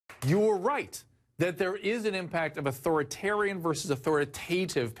You were right that there is an impact of authoritarian versus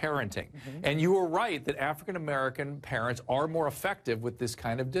authoritative parenting. And you were right that African-American parents are more effective with this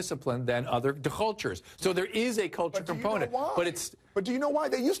kind of discipline than other cultures. So there is a culture component. But do you know why?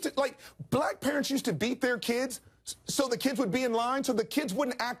 They used to, like, black parents used to beat their kids so the kids would be in line, so the kids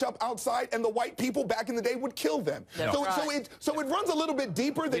wouldn't act up outside, and the white people back in the day would kill them. So it runs a little bit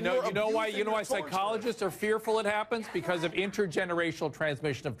deeper than you know why psychologists are fearful it happens? Because of intergenerational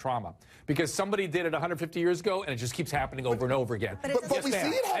transmission of trauma. Because somebody did it 150 years ago, and it just keeps happening over and over again. But we see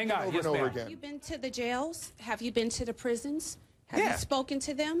it happening over and over again. Have you been to the jails? Have you been to the prisons? Have you spoken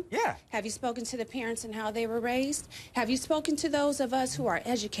to them? Yeah. Have you spoken to the parents and how they were raised? Have you spoken to those of us who are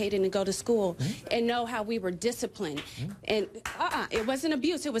educated and go to school and know how we were disciplined? And it wasn't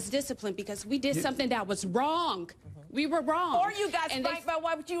abuse, it was discipline because we did something that was wrong. We were wrong. Or you got spanked by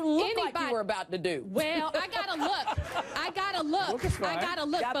what you looked like you were about to do. Well, I gotta look. I gotta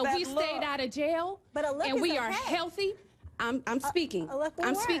look. But we stayed out of jail. But a look and we are healthy. I'm speaking.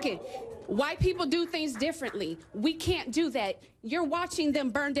 I'm speaking. White people do things differently. We can't do that. You're watching them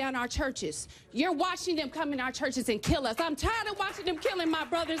burn down our churches. You're watching them come in our churches and kill us. I'm tired of watching them killing my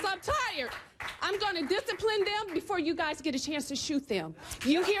brothers. I'm tired. I'm going to discipline them before you guys get a chance to shoot them.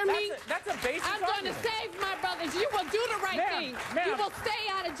 You hear me? That's a basic I'm going to save my brothers. You will do the right thing. You will stay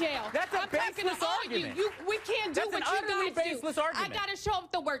out of jail. That's a baseless argument. We can't do what you guys do. I got to show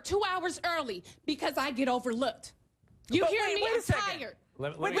up to work 2 hours early because I get overlooked. You hear me? I'm tired.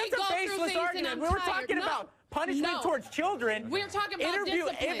 That's a baseless argument. We were talking about punishment towards children. We're talking about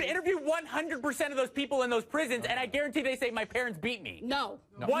discipline. Interview 100% of those people in those prisons, and I guarantee they say my parents beat me. No.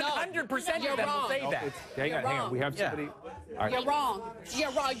 100% of them will say that. Hang on. We have somebody. You're wrong.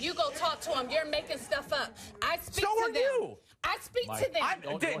 You're wrong. You go talk to them. You're making stuff up. I speak to them. You. I speak to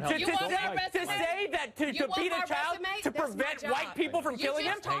them. To say that to beat a child to prevent white people from killing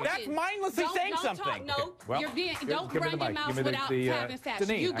him, that's mindlessly saying something. No, don't run your mouth without having facts.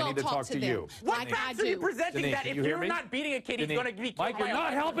 You go talk to them. What facts are you presenting that if you're not beating a kid, he's going to be killed? Mike, you're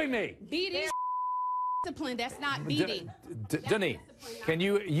not helping me. Beating discipline, that's not beating. Denise, can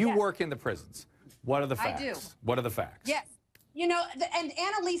you work in the prisons? What are the facts? I do. What are the facts? Yes. You know, and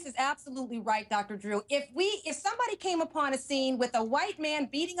Annalise is absolutely right, Dr. Drew. If somebody came upon a scene with a white man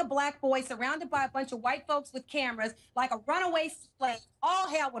beating a black boy surrounded by a bunch of white folks with cameras, like a runaway slave, all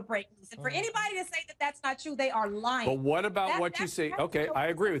hell would break loose. And for anybody to say that that's not true, they are lying. But what about what you say? Okay, I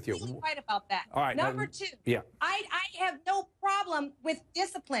agree with you. Right about that. All right. Number two, yeah. I have no problem with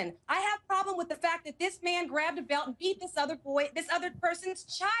discipline. I have a problem with the fact that this man grabbed a belt and beat this other person's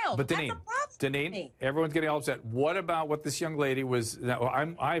child. But Deneen, everyone's getting all upset. What about what this young lady was?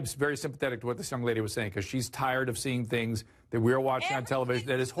 I'm very sympathetic to what this young lady was saying because she's tired of seeing things that we're watching on television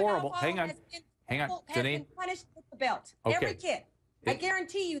that is horrible. Hang on, Deneen. Has been punished with the belt. Okay. Every kid. I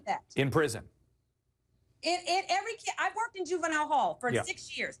guarantee you that. In prison. Every kid. I worked in juvenile hall for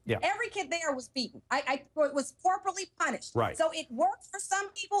 6 years. Yeah. Every kid there was beaten. I was corporally punished. Right. So it works for some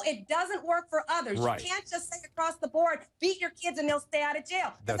people. It doesn't work for others. Right. You can't just say across the board, beat your kids and they'll stay out of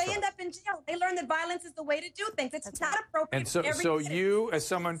jail. Because they end up in jail. They learn that violence is the way to do things. It's not appropriate. And so you, as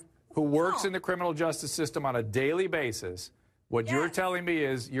someone who works in the criminal justice system on a daily basis, what you're telling me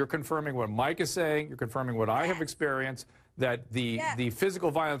is you're confirming what Mike is saying. You're confirming what I have experienced. That the physical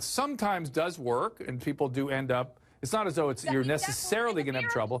violence sometimes does work, and people do end up. It's not as though you're necessarily going to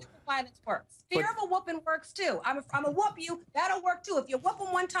have trouble. Violence works. Fear of a whooping works too. I'm a whoop you. That'll work too. If you whoop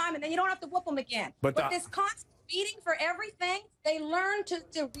them one time and then you don't have to whoop them again. But this constant beating for everything, they learn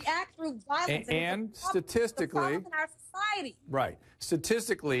to react through violence. And statistically, in our society. Right.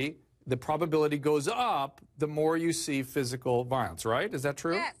 Statistically, the probability goes up the more you see physical violence. Right? Is that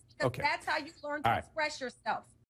true? Yes. Because that's how you learn to express yourself.